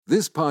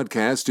This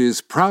podcast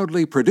is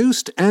proudly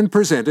produced and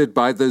presented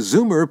by the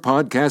Zoomer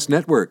Podcast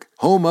Network,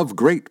 home of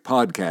great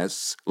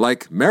podcasts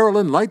like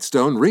Marilyn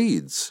Lightstone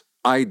Reads,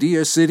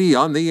 Idea City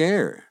on the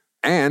Air,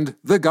 and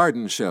The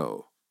Garden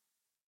Show.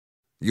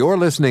 You're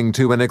listening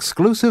to an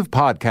exclusive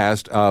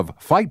podcast of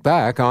Fight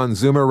Back on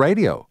Zoomer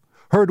Radio,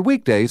 heard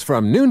weekdays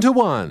from noon to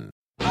 1.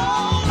 Fight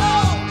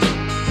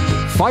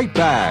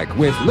Back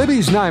with Libby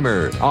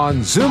Znaimer on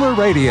Zoomer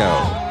Radio.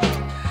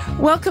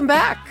 Welcome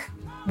back.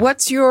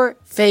 What's your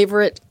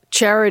favorite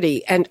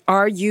charity, and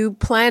are you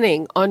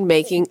planning on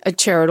making a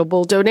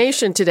charitable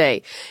donation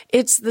today?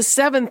 It's the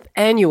 7th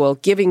annual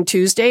Giving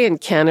Tuesday in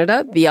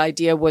Canada. The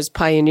idea was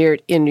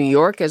pioneered in New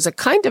York as a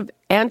kind of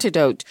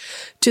antidote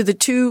to the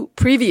two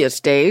previous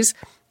days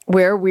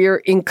where we're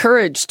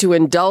encouraged to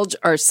indulge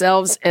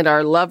ourselves and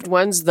our loved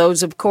ones,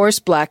 those, of course,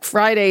 Black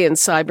Friday and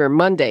Cyber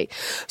Monday.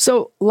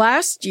 So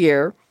last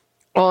year,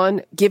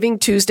 on Giving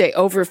Tuesday,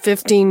 over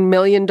 $15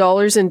 million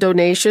in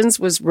donations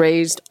was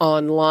raised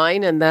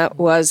online, and that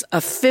was a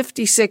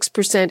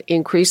 56%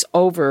 increase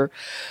over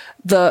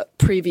the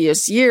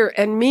previous year.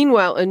 And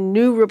meanwhile, a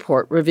new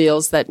report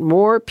reveals that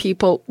more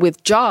people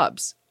with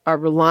jobs are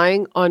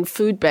relying on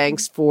food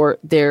banks for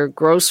their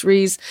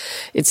groceries.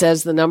 It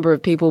says the number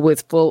of people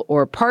with full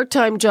or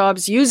part-time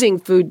jobs using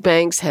food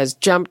banks has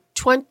jumped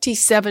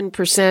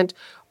 27%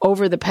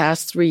 over the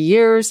past 3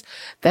 years,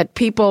 that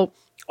people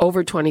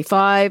over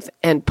 25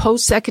 and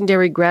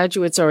post-secondary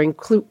graduates are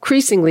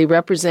increasingly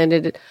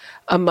represented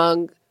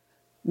among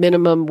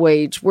minimum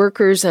wage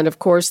workers. And of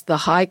course, the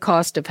high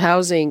cost of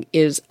housing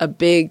is a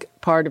big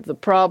part of the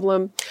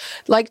problem.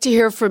 I'd like to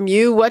hear from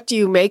you. What do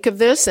you make of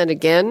this? And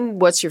again,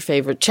 what's your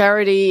favorite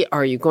charity?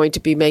 Are you going to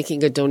be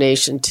making a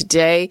donation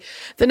today?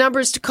 The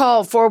numbers to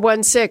call,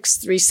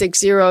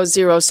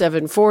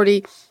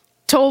 416-360-0740.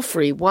 Toll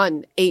free,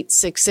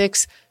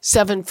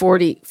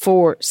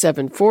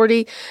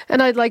 1-866-740-4740.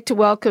 And I'd like to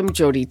welcome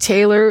Jody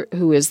Taylor,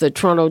 who is the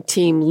Toronto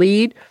team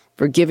lead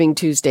for Giving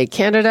Tuesday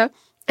Canada,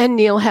 and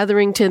Neil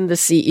Hetherington, the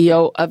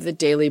CEO of the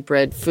Daily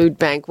Bread Food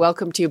Bank.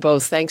 Welcome to you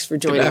both. Thanks for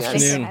joining us.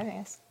 Thanks for having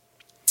us.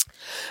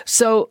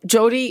 So,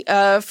 Jody,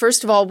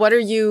 first of all,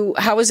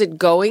 how is it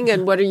going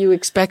and what are you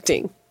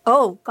expecting?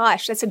 Oh,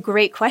 gosh, that's a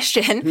great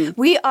question.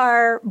 We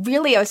are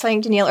really, I was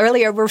saying to Neil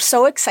earlier, we're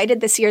so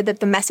excited this year that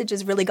the message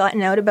has really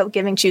gotten out about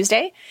Giving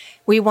Tuesday.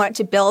 We want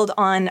to build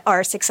on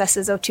our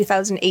successes of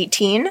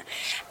 2018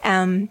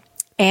 and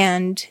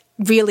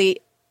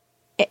really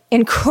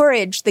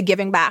encourage the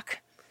giving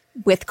back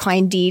with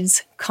kind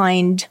deeds,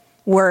 kind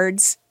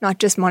words, not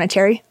just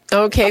monetary.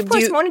 Okay. Of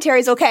course,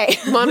 monetary is okay.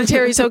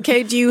 Monetary is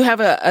okay. Do you have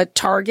a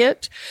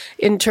target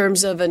in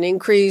terms of an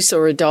increase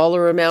or a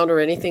dollar amount or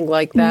anything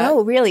like that?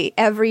 No, really.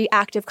 Every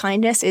act of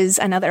kindness is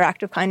another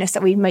act of kindness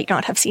that we might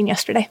not have seen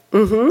yesterday.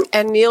 Mm-hmm.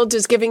 And Neil,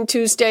 does Giving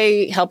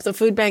Tuesday help the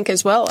food bank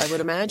as well, I would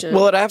imagine?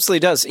 Well, it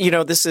absolutely does. You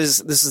know, this is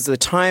the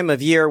time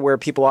of year where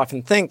people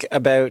often think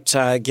about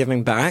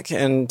giving back,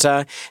 and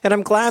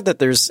I'm glad that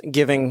there's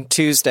Giving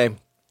Tuesday.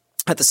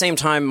 At the same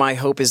time, my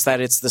hope is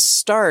that it's the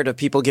start of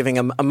people giving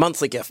a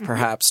monthly gift,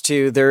 perhaps,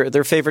 to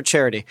their favorite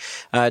charity,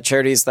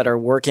 charities that are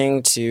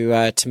working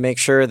to make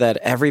sure that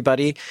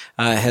everybody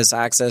has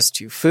access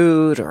to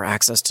food or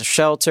access to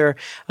shelter.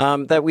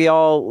 That we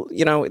all,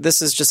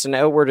 this is just an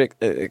outward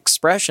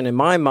expression, in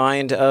my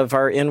mind, of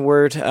our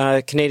inward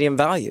Canadian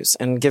values,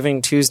 and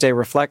Giving Tuesday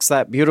reflects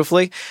that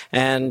beautifully.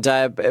 And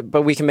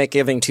but we can make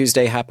Giving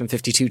Tuesday happen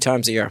 52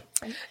 times a year.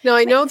 Now,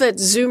 I know that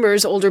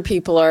Zoomers, older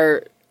people,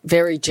 are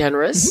very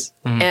generous.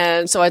 Mm-hmm.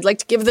 And so I'd like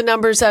to give the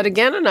numbers out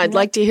again, and I'd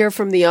like to hear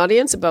from the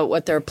audience about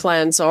what their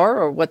plans are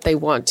or what they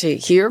want to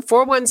hear.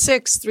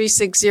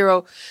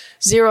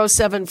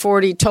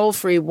 416-360-0740, toll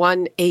free,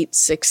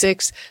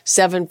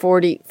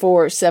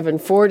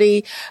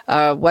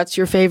 1-866-740-4740. What's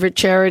your favorite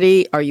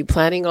charity? Are you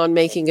planning on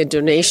making a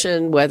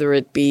donation, whether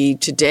it be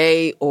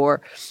today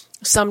or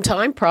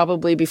sometime,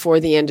 probably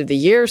before the end of the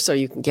year, so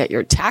you can get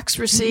your tax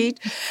receipt?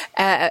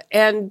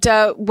 And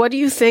what do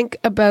you think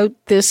about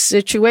this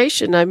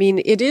situation? I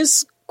mean, it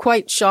is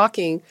quite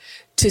shocking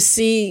to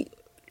see,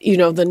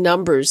 the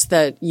numbers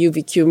that you've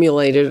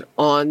accumulated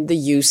on the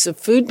use of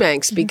food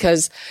banks,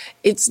 because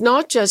it's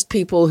not just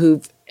people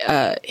who've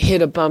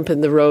hit a bump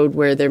in the road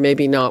where they're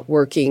maybe not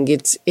working.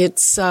 It's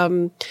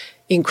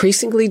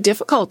increasingly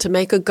difficult to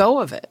make a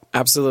go of it.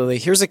 Absolutely.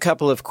 Here's a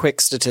couple of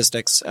quick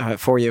statistics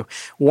for you.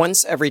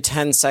 Once every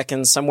 10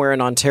 seconds, somewhere in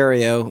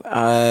Ontario,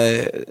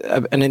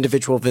 an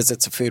individual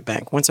visits a food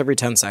bank. Once every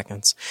 10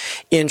 seconds.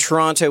 In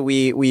Toronto,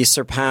 we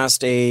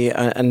surpassed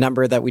a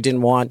number that we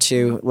didn't want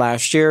to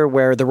last year,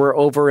 where there were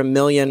over 1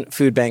 million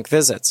food bank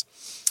visits.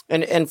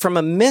 And from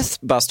a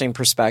myth-busting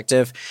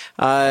perspective,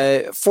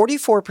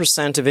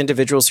 44% of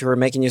individuals who are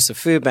making use of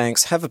food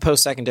banks have a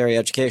post-secondary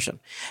education.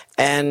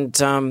 And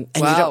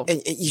wow.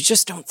 you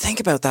just don't think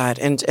about that,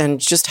 and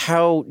just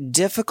how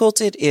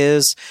difficult it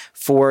is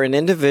for an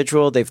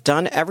individual. They've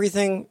done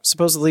everything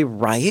supposedly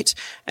right,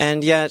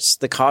 and yet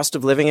the cost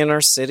of living in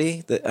our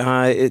city,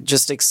 it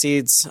just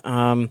exceeds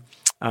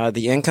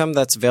the income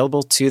that's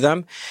available to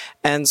them.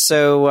 And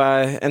so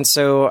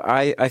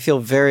I feel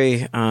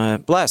very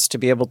blessed to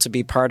be able to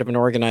be part of an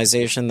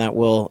organization that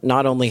will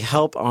not only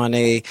help on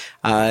a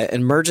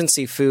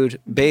emergency food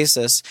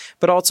basis,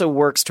 but also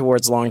works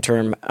towards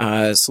long-term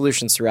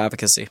solutions through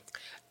advocacy.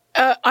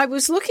 I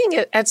was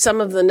looking at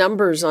some of the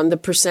numbers on the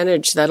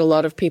percentage that a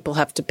lot of people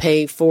have to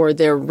pay for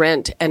their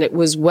rent, and it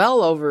was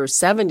well over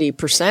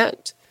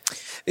 70%.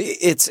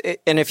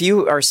 And if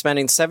you are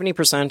spending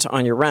 70%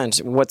 on your rent,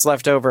 what's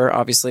left over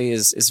obviously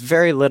is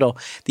very little.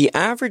 The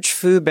average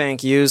food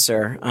bank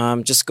user,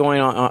 just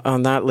going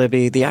on that,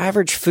 Libby, the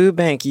average food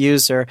bank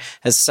user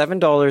has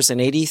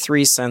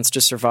 $7.83 to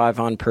survive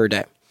on per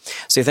day.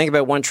 So you think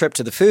about one trip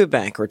to the food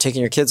bank or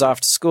taking your kids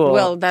off to school.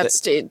 Well,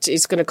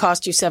 it's going to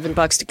cost you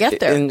 $7 to get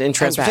there in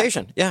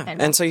transportation. Yeah,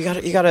 and so you got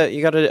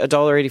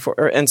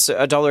 $1.84 and so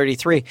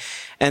 $1.83,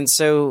 and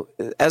so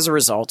as a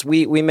result,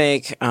 we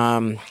make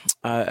an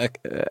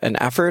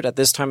effort at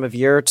this time of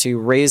year to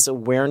raise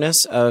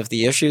awareness of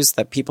the issues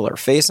that people are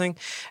facing,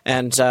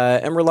 and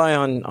rely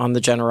on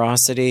the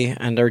generosity,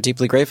 and are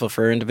deeply grateful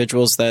for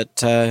individuals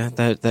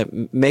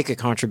that make a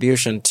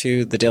contribution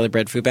to the Daily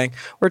Bread Food Bank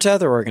or to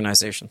other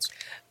organizations.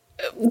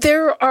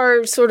 There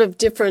are sort of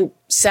different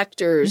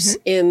sectors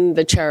in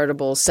the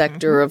charitable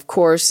sector, of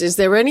course. Is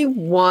there any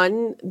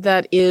one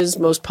that is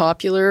most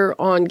popular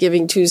on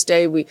Giving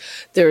Tuesday?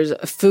 There's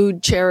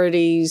food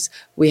charities,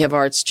 we have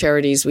arts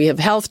charities, we have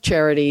health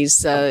charities.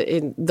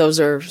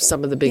 Those are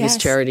some of the biggest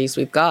charities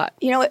we've got.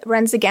 You know, it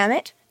runs the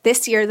gamut.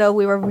 This year, though,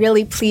 we were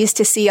really pleased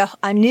to see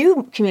a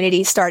new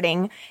community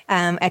starting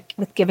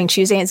with Giving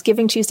Tuesday. It's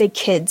Giving Tuesday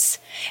Kids.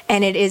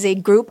 And it is a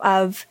group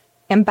of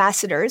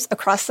ambassadors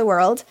across the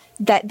world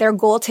that their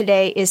goal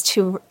today is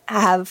to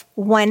have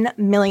 1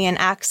 million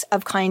acts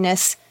of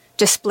kindness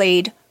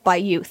displayed by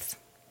youth.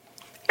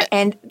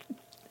 And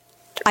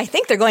I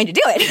think they're going to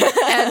do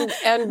it.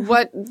 and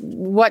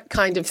what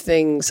kind of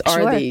things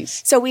are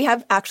these? So we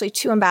have actually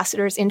 2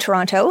 ambassadors in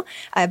Toronto,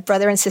 a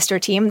brother and sister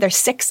team. They're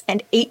 6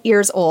 and 8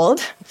 years old.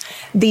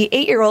 The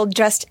 8-year-old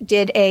just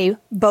did a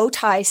bow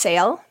tie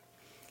sale.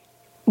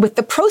 With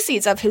the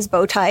proceeds of his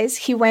bow ties,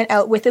 he went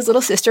out with his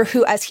little sister,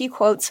 who, as he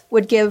quotes,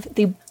 would give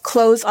the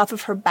clothes off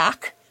of her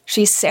back.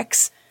 She's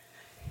 6.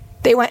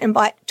 They went and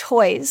bought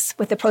toys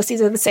with the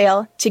proceeds of the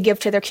sale to give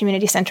to their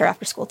community center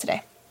after school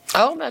today.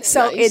 Oh, that's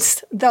so nice.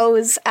 It's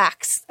those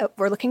acts that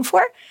we're looking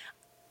for.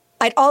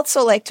 I'd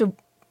also like to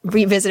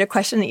revisit a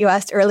question that you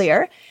asked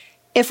earlier.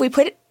 If we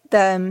put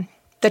the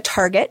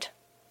target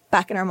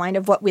back in our mind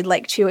of what we'd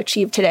like to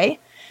achieve today,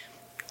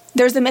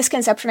 there's a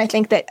misconception, I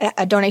think, that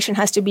a donation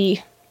has to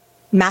be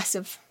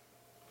massive.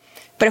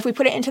 But if we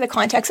put it into the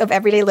context of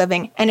everyday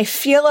living, and I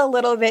feel a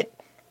little bit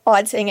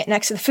odd saying it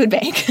next to the food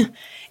bank,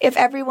 if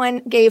everyone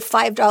gave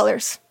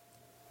 $5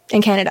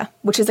 in Canada,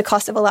 which is the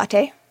cost of a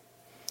latte,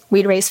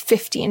 we'd raise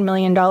 $15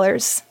 million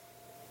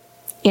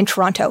in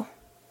Toronto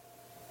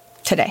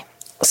today.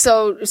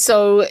 So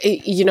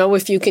you know,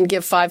 if you can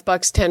give $5,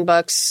 $10,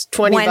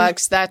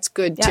 $20, that's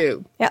good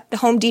too. Yeah, the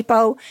Home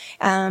Depot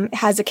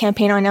has a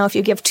campaign on now. If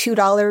you give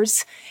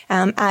 $2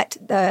 at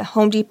the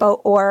Home Depot,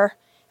 or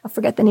I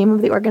forget the name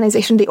of the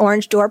organization, the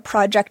Orange Door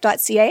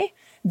Project.ca,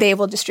 they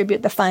will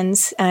distribute the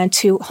funds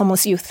to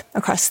homeless youth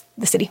across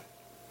the city.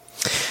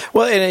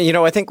 Well, and, you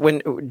know, I think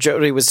when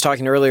Jody was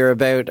talking earlier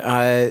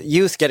about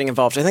youth getting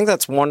involved, I think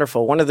that's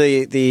wonderful. One of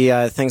the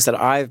things that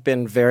I've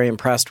been very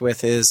impressed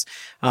with is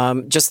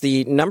just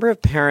the number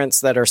of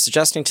parents that are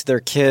suggesting to their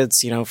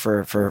kids, you know,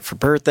 for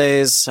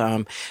birthdays,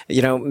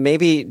 you know,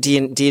 maybe do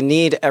you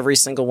need every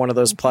single one of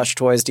those plush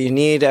toys? Do you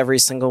need every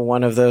single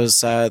one of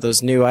those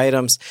new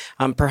items?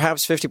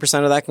 Perhaps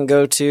 50% of that can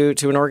go to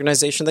an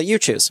organization that you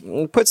choose.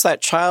 It puts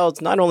that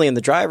child not only in the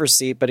driver's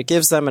seat, but it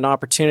gives them an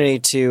opportunity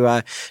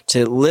to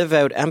live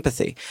out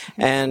empathy.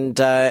 And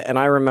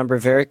I remember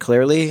very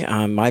clearly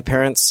my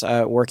parents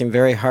working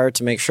very hard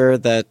to make sure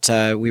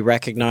that we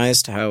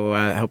recognized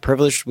how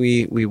privileged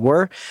we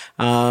were,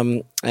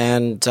 and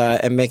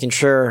making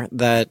sure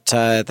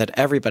that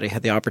everybody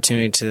had the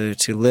opportunity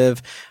to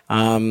live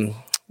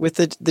with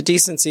the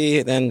decency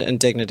and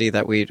dignity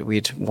that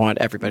we'd want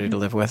everybody to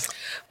live with.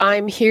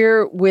 I'm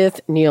here with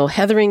Neil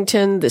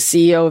Hetherington, the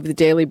CEO of the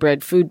Daily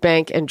Bread Food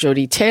Bank, and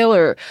Jody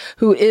Taylor,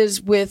 who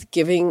is with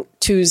Giving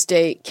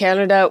Tuesday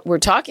Canada. We're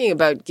talking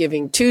about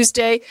Giving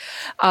Tuesday.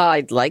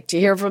 I'd like to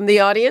hear from the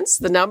audience.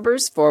 The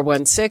numbers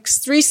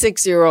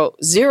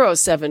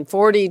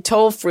 416-360-0740,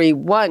 toll free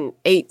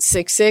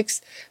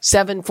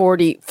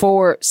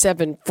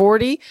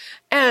 1-866-740-4740.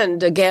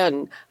 And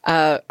again,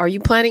 are you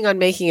planning on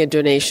making a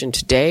donation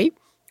today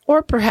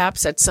or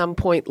perhaps at some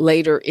point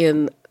later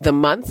in the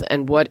month?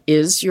 And what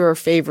is your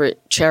favorite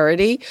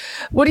charity?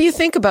 What do you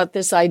think about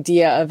this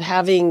idea of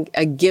having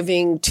a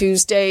Giving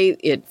Tuesday?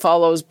 It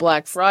follows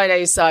Black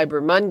Friday,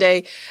 Cyber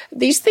Monday.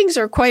 These things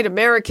are quite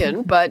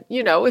American, but,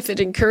 you know, if it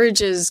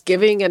encourages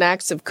giving and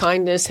acts of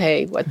kindness,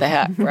 hey, what the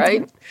heck,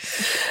 right?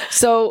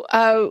 So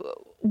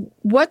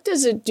what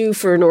does it do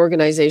for an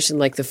organization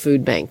like the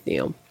food bank,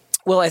 Neil?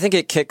 Well, I think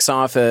it kicks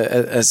off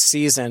a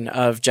season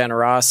of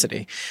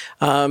generosity.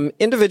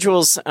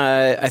 Individuals,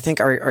 I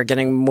think, are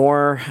getting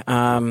more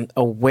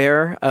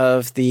aware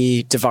of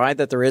the divide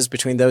that there is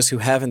between those who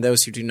have and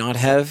those who do not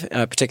have,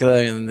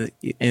 particularly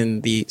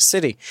in the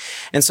city.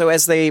 And so,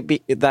 as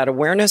that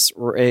awareness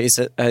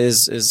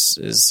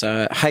is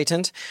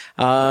heightened,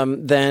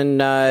 then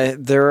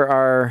there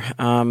are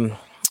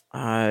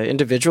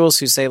individuals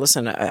who say,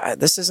 listen,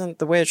 this isn't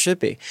the way it should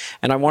be,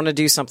 and I want to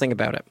do something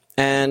about it.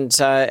 And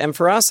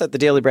for us at the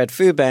Daily Bread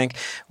Food Bank,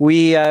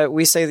 we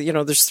say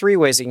that, there's three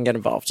ways you can get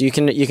involved. You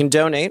can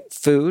donate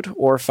food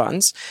or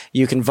funds,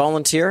 you can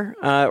volunteer,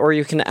 or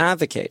you can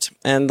advocate.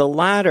 And the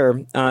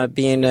latter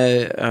being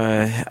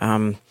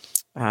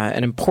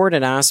an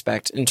important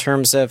aspect in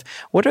terms of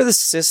what are the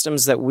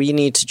systems that we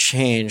need to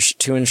change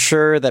to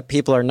ensure that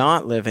people are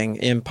not living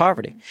in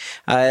poverty.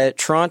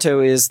 Toronto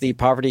is the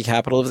poverty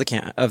capital of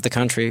the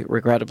country,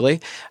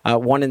 regrettably.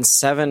 1 in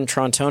 7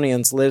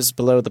 Torontonians lives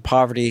below the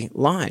poverty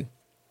line.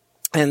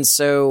 And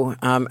so,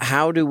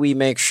 how do we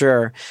make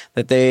sure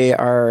that they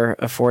are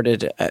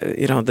afforded,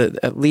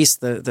 at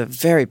least the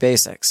very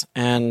basics?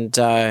 And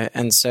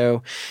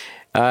so.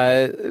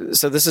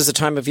 So this is a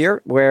time of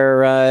year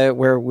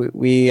where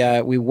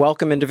we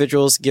welcome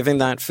individuals giving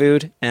that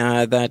food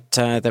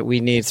that we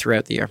need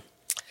throughout the year.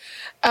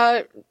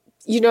 One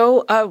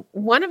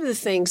of the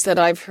things that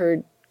I've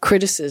heard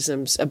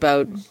criticisms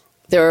about,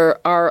 there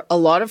are a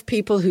lot of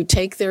people who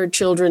take their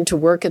children to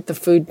work at the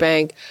food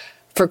bank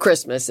for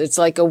Christmas. It's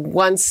like a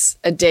once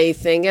a day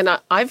thing, and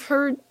I've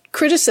heard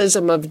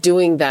criticism of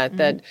doing that.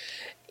 That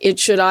it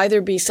should either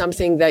be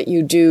something that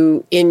you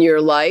do in your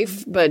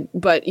life, but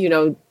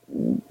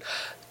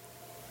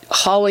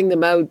hauling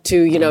them out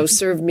to,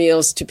 serve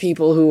meals to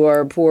people who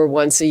are poor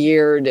once a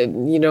year,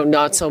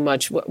 not so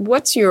much.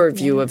 What's your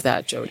view of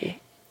that,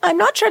 Jody? I'm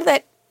not sure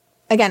that,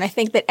 again, I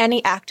think that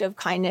any act of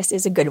kindness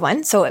is a good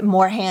one. So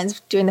more hands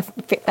doing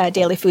the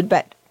daily food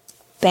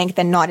bank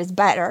than not is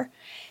better.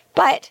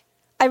 But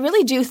I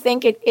really do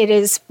think it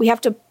is, we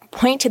have to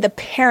point to the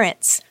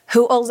parents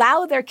who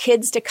allow their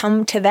kids to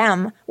come to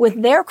them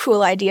with their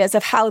cool ideas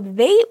of how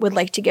they would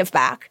like to give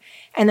back.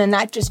 And then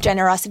that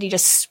generosity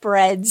just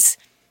spreads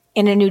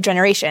in a new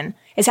generation.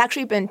 It's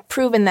actually been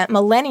proven that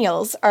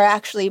millennials are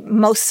actually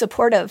most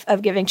supportive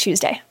of Giving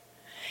Tuesday.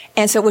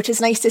 And so, which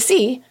is nice to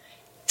see.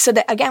 So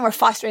that, again, we're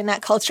fostering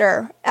that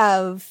culture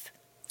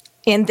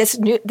in this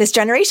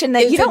generation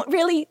that you don't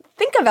really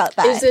think about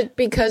that. Is it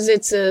because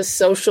it's a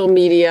social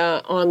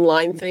media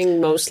online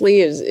thing mostly?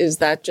 Is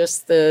that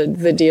just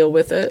the deal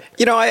with it?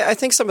 I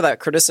think some of that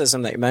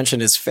criticism that you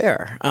mentioned is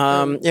fair.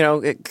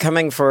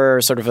 Coming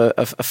for sort of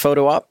a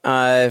photo op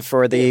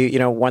for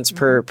the once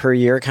per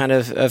year kind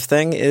of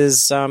thing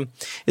is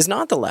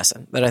not the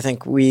lesson that I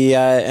think we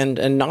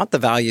and not the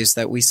values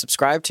that we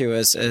subscribe to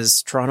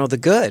as Toronto the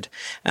Good.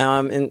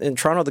 And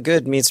Toronto the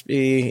Good means to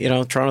be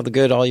Toronto the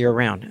Good all year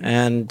round.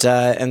 And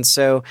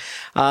so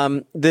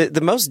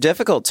the most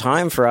difficult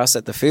time for us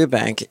at the food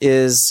bank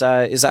is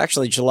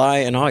actually July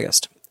and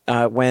August.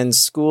 When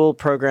school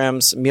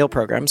programs, meal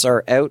programs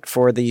are out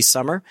for the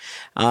summer,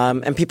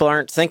 and people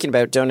aren't thinking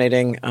about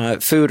donating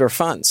food or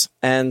funds.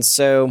 And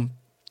so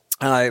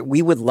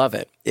we would love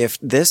it if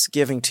this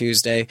Giving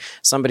Tuesday,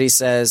 somebody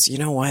says, you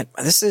know what,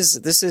 this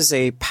is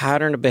a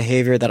pattern of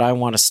behavior that I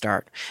want to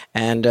start.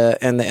 And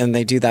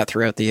they do that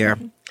throughout the year.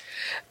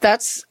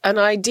 That's an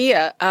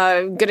idea.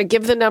 I'm going to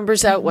give the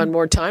numbers out one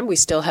more time. We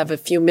still have a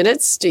few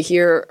minutes to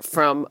hear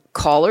from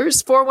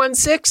callers.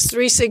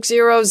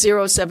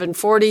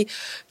 416-360-0740.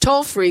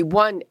 Toll free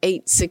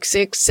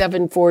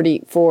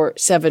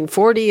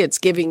 1-866-740-4740. It's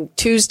Giving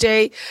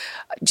Tuesday.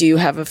 Do you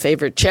have a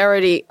favorite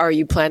charity? Are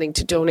you planning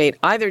to donate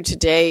either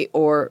today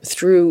or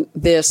through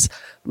this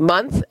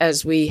month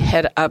as we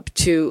head up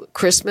to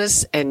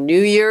Christmas and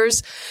New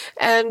Year's?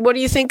 And what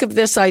do you think of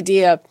this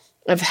idea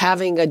of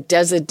having a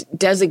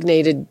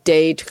designated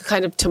day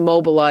to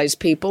mobilize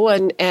people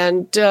and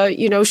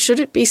should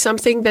it be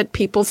something that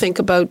people think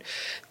about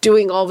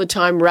doing all the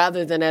time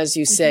rather than, as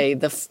you say,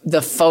 the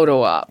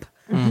photo op?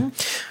 Mm-hmm.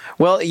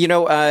 Well,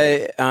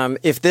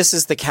 if this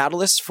is the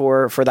catalyst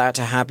for that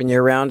to happen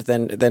year round,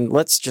 then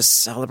let's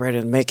just celebrate it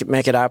and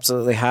make it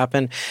absolutely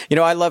happen.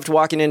 I loved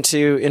walking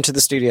into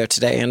the studio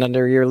today and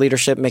under your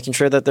leadership, making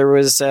sure that there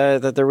was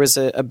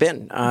a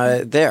bin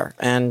there.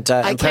 And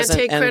I can't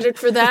take credit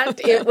for that.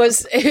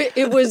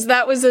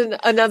 That was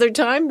another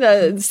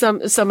time.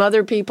 Some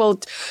other people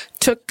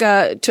took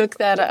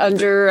that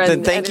under.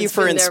 Then thank you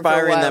for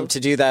inspiring them to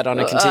do that on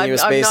a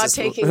continuous basis.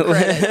 I'm not taking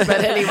credit,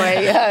 but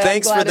anyway.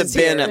 Thanks for the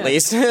bin, at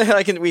least.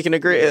 We can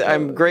agree.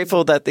 I'm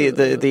grateful that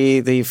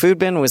the food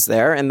bin was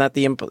there, and that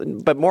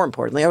but more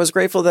importantly, I was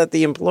grateful that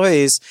the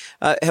employees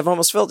have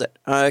almost filled it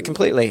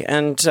completely,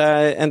 and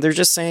they're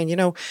just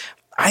saying,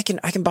 I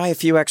can buy a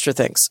few extra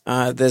things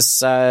this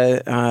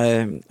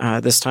time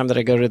that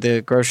I go to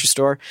the grocery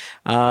store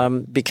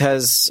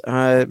because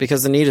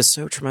the need is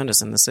so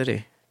tremendous in the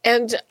city.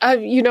 And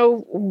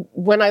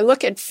when I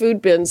look at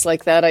food bins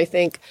like that, I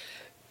think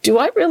do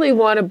I really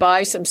want to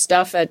buy some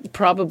stuff at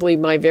probably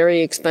my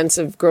very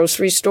expensive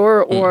grocery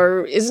store?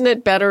 Or isn't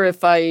it better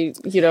if I,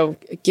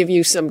 give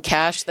you some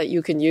cash that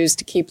you can use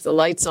to keep the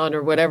lights on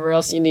or whatever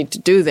else you need to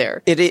do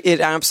there? It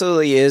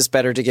absolutely is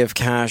better to give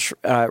cash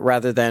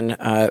rather than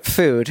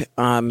food.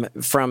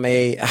 From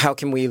how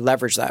can we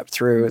leverage that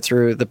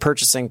through the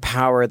purchasing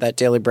power that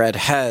Daily Bread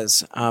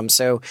has?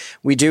 So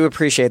we do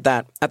appreciate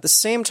that. At the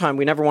same time,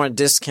 we never want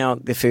to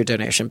discount the food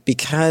donation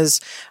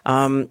because,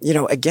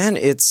 again,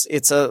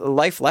 it's a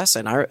life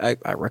lesson. I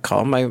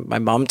recall my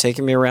mom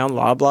taking me around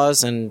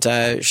Loblaws,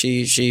 and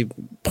she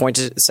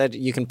said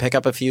you can pick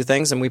up a few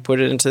things, and we put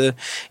it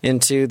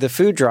into the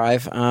food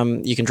drive.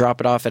 You can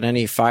drop it off at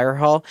any fire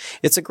hall.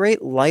 It's a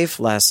great life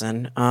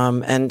lesson,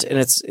 and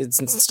it's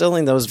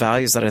instilling those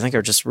values that I think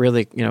are just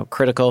really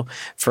critical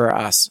for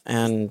us.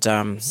 And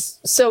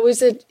so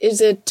is it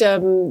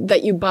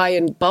that you buy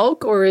in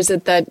bulk, or is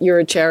it that you're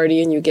a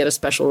charity and you get a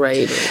special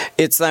rate?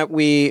 It's that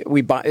we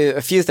buy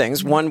a few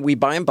things. One, we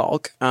buy in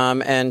bulk,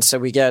 and so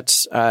we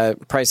get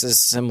prices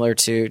similar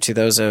to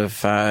those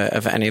of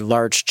any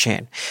large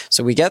chain.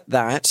 So we get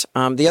that.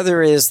 The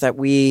other is that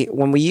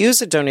when we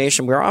use a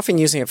donation, we're often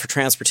using it for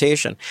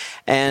transportation.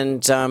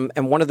 And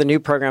one of the new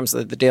programs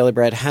that the Daily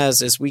Bread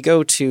has is we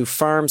go to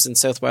farms in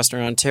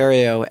southwestern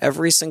Ontario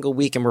every single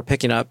week, and we're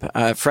picking up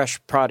fresh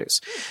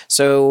produce.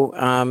 So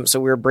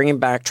we're bringing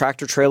back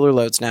tractor trailer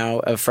loads now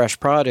of fresh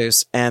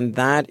produce, and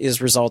that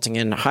is resulting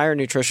in higher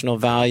nutritional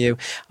value,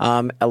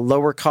 a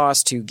lower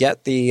cost to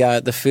get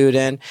the food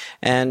in,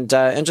 and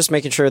just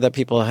making sure that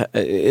people,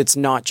 it's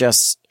not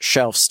just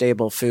shelf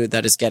stable food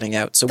that is getting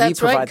out. So that's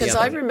we provide right, because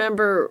I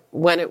remember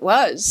when it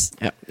was.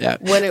 Yeah.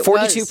 When it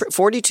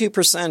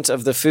 42%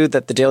 of the food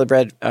that the Daily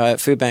Bread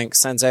Food Bank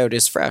sends out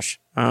is fresh.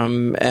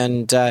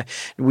 And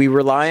we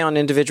rely on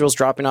individuals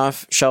dropping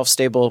off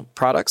shelf-stable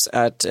products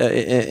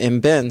in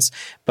bins,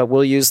 but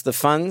we'll use the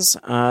funds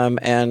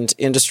and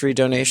industry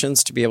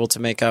donations to be able to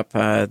make up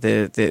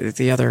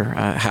the other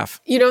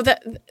half.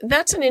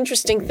 That's an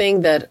interesting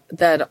thing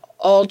that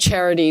all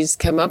charities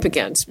come up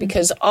against,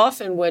 because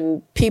often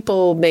when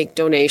people make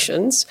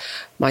donations,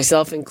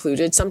 myself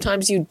included,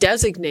 sometimes you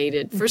designate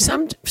it for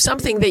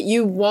something that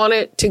you want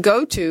it to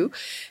go to,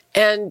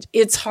 and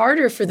it's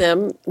harder for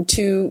them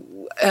to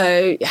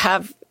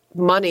have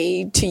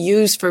money to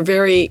use for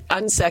very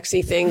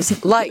unsexy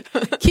things like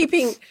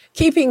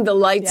keeping the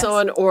lights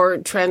on or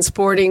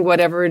transporting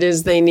whatever it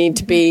is they need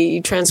to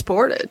be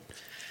transported.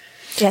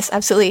 Yes,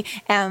 absolutely.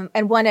 And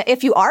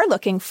if you are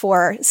looking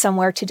for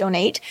somewhere to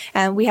donate,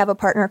 we have a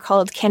partner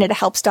called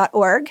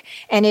CanadaHelps.org,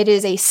 and it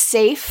is a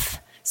safe,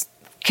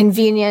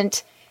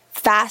 convenient,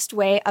 fast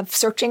way of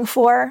searching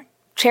for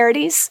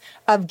charities,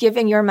 of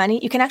giving your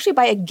money. You can actually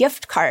buy a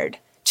gift card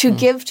to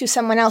give to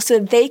someone else so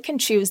that they can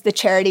choose the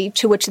charity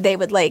to which they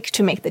would like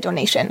to make the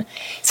donation.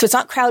 So it's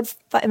not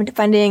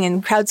crowdfunding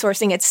and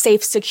crowdsourcing. It's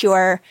safe,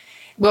 secure.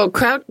 Well,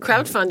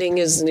 crowdfunding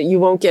is, you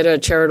won't get a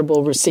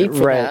charitable receipt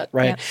for that.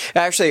 Right.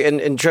 Yeah. Actually,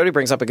 and Jody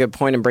brings up a good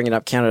point in bringing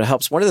up Canada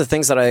Helps. One of the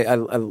things that I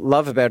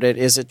love about it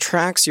is it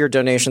tracks your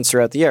donations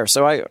throughout the year.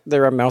 So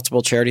there are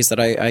multiple charities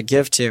that I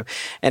give to,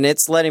 and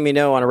it's letting me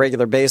know on a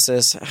regular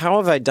basis, how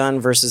have I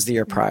done versus the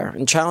year prior,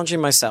 and challenging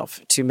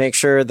myself to make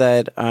sure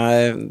that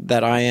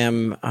I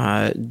am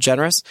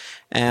generous,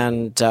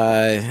 and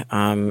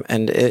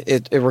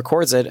it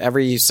records it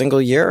every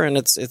single year, and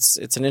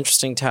it's an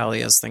interesting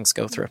tally as things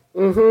go through.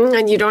 Mm-hmm.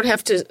 And you don't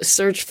have to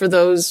search for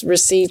those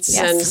receipts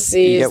and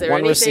see, is there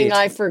anything receipt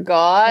I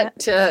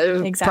forgot?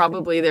 Exactly.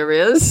 Probably there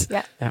is.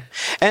 Yeah.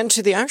 And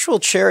to the actual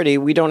charity,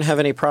 we don't have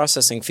any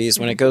processing fees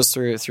when it goes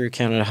through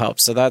Canada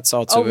Helps. So that's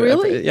also... Oh,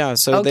 really? Yeah.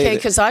 So okay,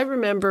 because I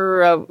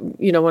remember,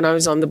 when I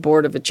was on the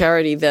board of a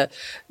charity, the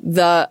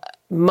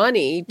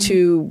money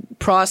to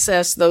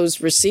process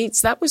those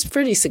receipts, that was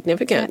pretty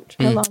significant.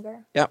 No longer.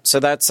 Yeah, so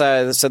that's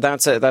a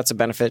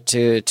benefit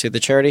to the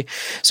charity.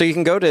 So you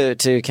can go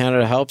to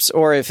Canada Helps,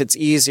 or if it's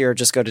easier,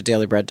 just go to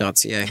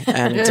dailybread.ca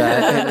and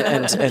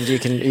you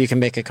can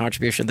make a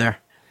contribution there.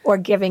 Or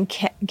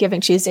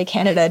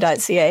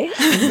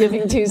GivingTuesdayCanada.ca.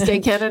 Giving Tuesday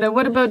Canada.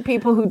 What about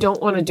people who don't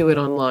want to do it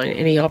online?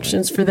 Any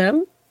options for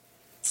them?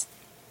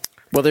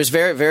 Well, there's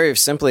very, very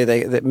simply,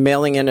 that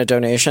mailing in a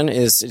donation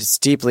is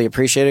deeply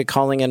appreciated.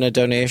 Calling in a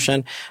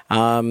donation.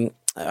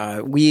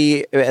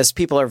 We, as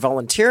people are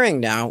volunteering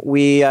now,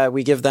 we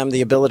give them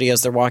the ability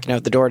as they're walking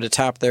out the door to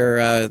tap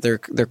their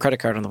credit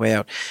card on the way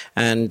out,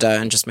 and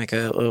just make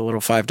a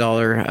little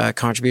 $5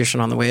 contribution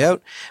on the way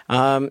out.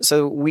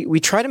 So we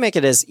try to make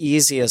it as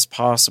easy as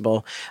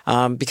possible,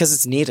 because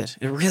it's needed.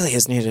 It really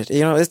is needed.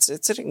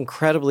 It's an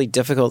incredibly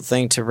difficult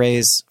thing to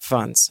raise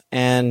funds,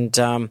 and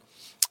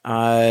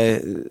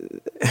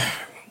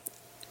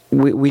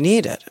we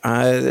need it.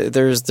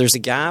 There's a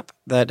gap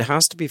that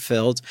has to be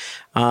filled,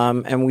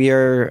 and we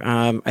are,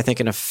 I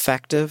think, an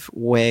effective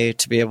way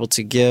to be able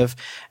to give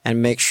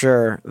and make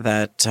sure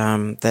that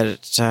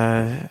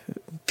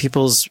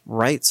people's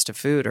rights to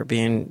food are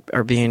being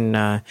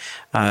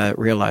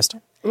realized.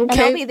 Okay. And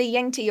I'll be the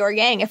yin to your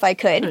yang, if I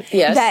could.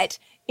 Yes. That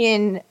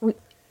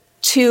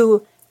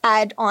to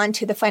add on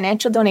to the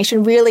financial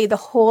donation. Really, the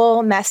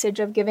whole message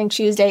of Giving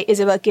Tuesday is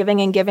about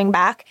giving and giving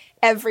back.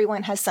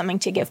 Everyone has something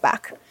to give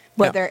back.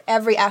 Whether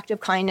every act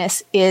of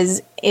kindness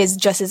is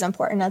just as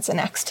important as the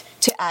next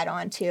to add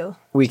on to.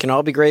 We can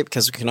all be great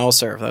because we can all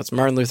serve. That's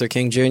Martin Luther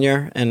King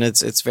Jr., and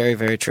it's very,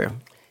 very true.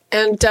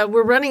 And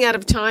we're running out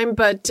of time,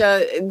 but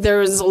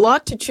there's a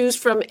lot to choose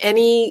from.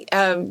 Any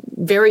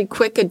very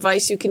quick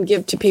advice you can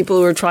give to people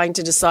who are trying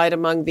to decide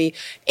among the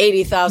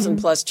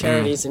 80,000 plus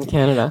charities in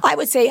Canada? I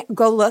would say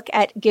go look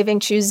at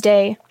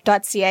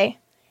givingtuesday.ca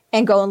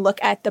and go and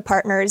look at the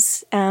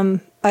partners,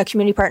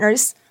 community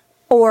partners,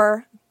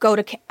 or go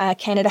to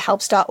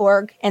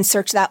CanadaHelps.org and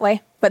search that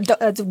way. But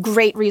it's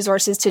great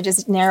resources to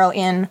just narrow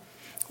in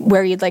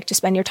where you'd like to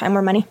spend your time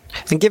or money.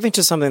 And giving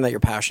to something that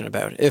you're passionate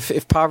about.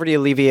 If poverty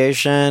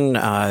alleviation,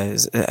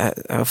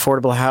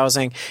 affordable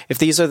housing, if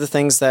these are the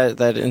things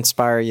that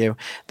inspire you,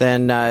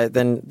 then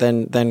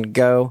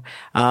go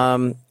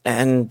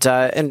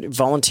and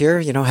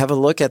volunteer. Have a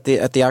look at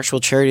the actual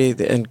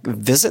charity and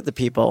visit the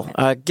people.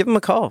 Give them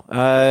a call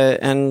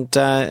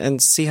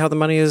and see how the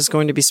money is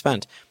going to be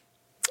spent.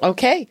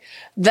 Okay,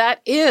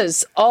 that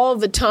is all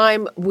the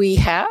time we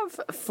have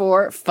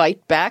for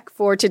Fight Back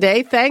for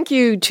today. Thank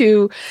you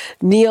to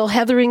Neil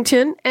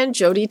Hetherington and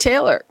Jody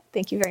Taylor.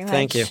 Thank you very much.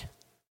 Thank you.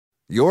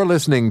 You're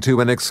listening to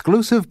an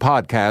exclusive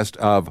podcast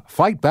of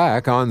Fight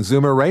Back on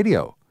Zoomer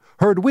Radio,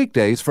 heard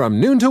weekdays from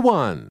noon to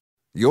 1.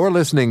 You're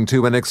listening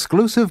to an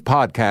exclusive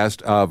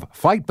podcast of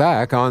Fight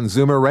Back on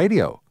Zoomer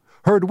Radio,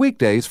 heard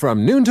weekdays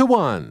from noon to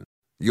 1.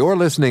 You're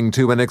listening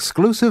to an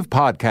exclusive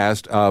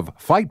podcast of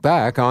Fight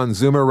Back on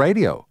Zoomer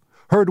Radio,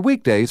 heard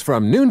weekdays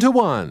from noon to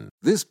 1.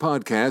 This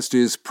podcast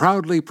is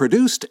proudly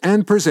produced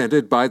and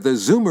presented by the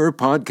Zoomer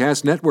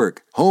Podcast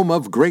Network, home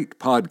of great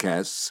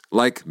podcasts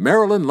like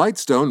Marilyn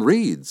Lightstone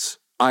Reads,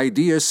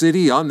 Idea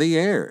City on the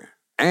Air,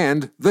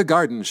 and The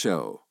Garden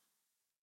Show.